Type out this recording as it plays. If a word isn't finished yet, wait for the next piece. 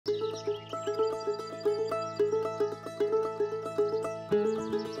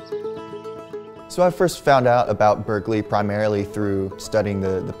So I first found out about Berklee primarily through studying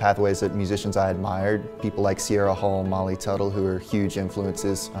the pathways that musicians I admired, people like Sierra Hull, Molly Tuttle, who are huge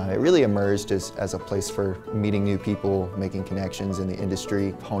influences. It really emerged as a place for meeting new people, making connections in the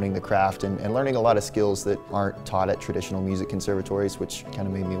industry, honing the craft, and learning a lot of skills that aren't taught at traditional music conservatories, which kind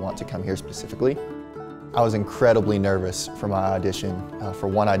of made me want to come here specifically. I was incredibly nervous for my audition. For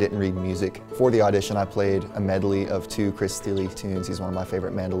one, I didn't read music. For the audition, I played a medley of 2 Chris Thile tunes. He's one of my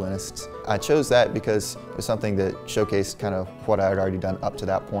favorite mandolinists. I chose that because it was something that showcased kind of what I had already done up to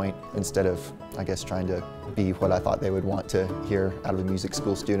that point, instead of, I guess, trying to be what I thought they would want to hear out of a music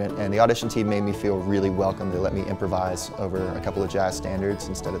school student. And the audition team made me feel really welcome. They let me improvise over a couple of jazz standards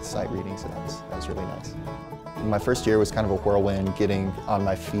instead of the sight reading, so that was really nice. My first year was kind of a whirlwind, getting on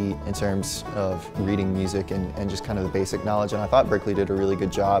my feet in terms of reading music and just kind of the basic knowledge, and I thought Berklee did a really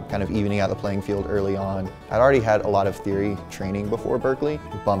good job kind of evening out the playing field early on. I'd already had a lot of theory training before Berklee.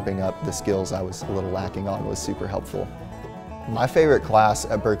 Bumping up the skills I was a little lacking on was super helpful. My favorite class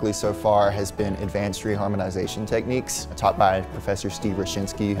at Berklee so far has been Advanced Reharmonization Techniques, taught by Professor Steve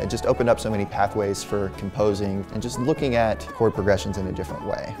Rashinsky. It just opened up so many pathways for composing and just looking at chord progressions in a different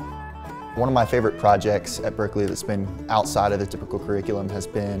way. One of my favorite projects at Berklee that's been outside of the typical curriculum has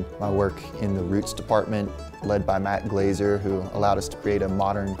been my work in the Roots department, led by Matt Glazer, who allowed us to create a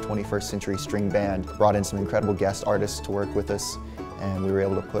modern 21st century string band, brought in some incredible guest artists to work with us, and we were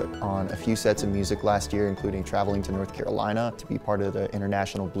able to put on a few sets of music last year, including traveling to North Carolina to be part of the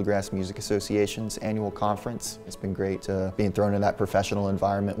International Bluegrass Music Association's annual conference. It's been great being thrown in that professional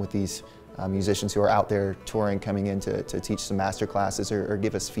environment with these musicians who are out there touring, coming in to teach some master classes or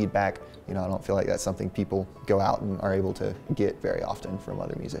give us feedback. You know, I don't feel like that's something people go out and are able to get very often from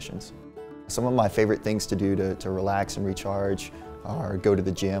other musicians. Some of my favorite things to do to relax and recharge are go to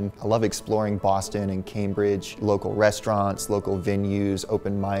the gym. I love exploring Boston and Cambridge, local restaurants, local venues,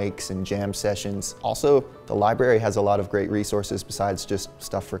 open mics and jam sessions. Also, the library has a lot of great resources besides just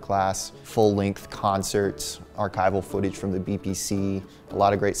stuff for class, full-length concerts, archival footage from the BPC, a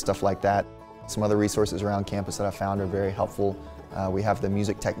lot of great stuff like that. Some other resources around campus that I found are very helpful. We have the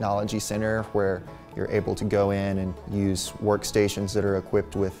Music Technology Center, where you're able to go in and use workstations that are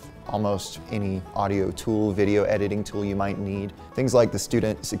equipped with almost any audio tool, video editing tool you might need. Things like the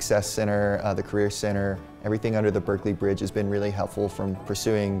Student Success Center, the Career Center, everything under the Berklee Bridge has been really helpful, from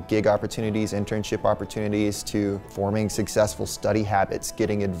pursuing gig opportunities, internship opportunities, to forming successful study habits,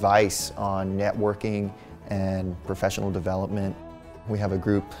 getting advice on networking and professional development. We have a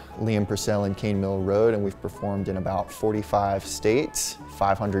group, Liam Purcell and Cane Mill Road, and we've performed in about 45 states,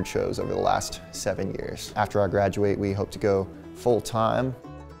 500 shows over the last 7 years. After I graduate, we hope to go full-time.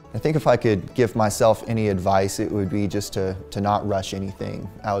 I think if I could give myself any advice, it would be just to not rush anything.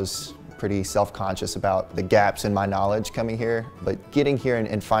 I was pretty self-conscious about the gaps in my knowledge coming here, but getting here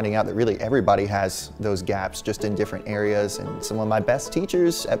and finding out that really everybody has those gaps, just in different areas. And some of my best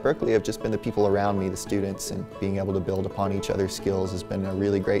teachers at Berklee have just been the people around me, the students, and being able to build upon each other's skills has been a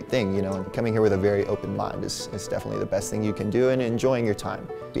really great thing, you know. And coming here with a very open mind is definitely the best thing you can do, and enjoying your time,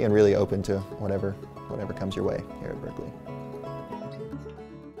 being really open to whatever comes your way here at Berklee.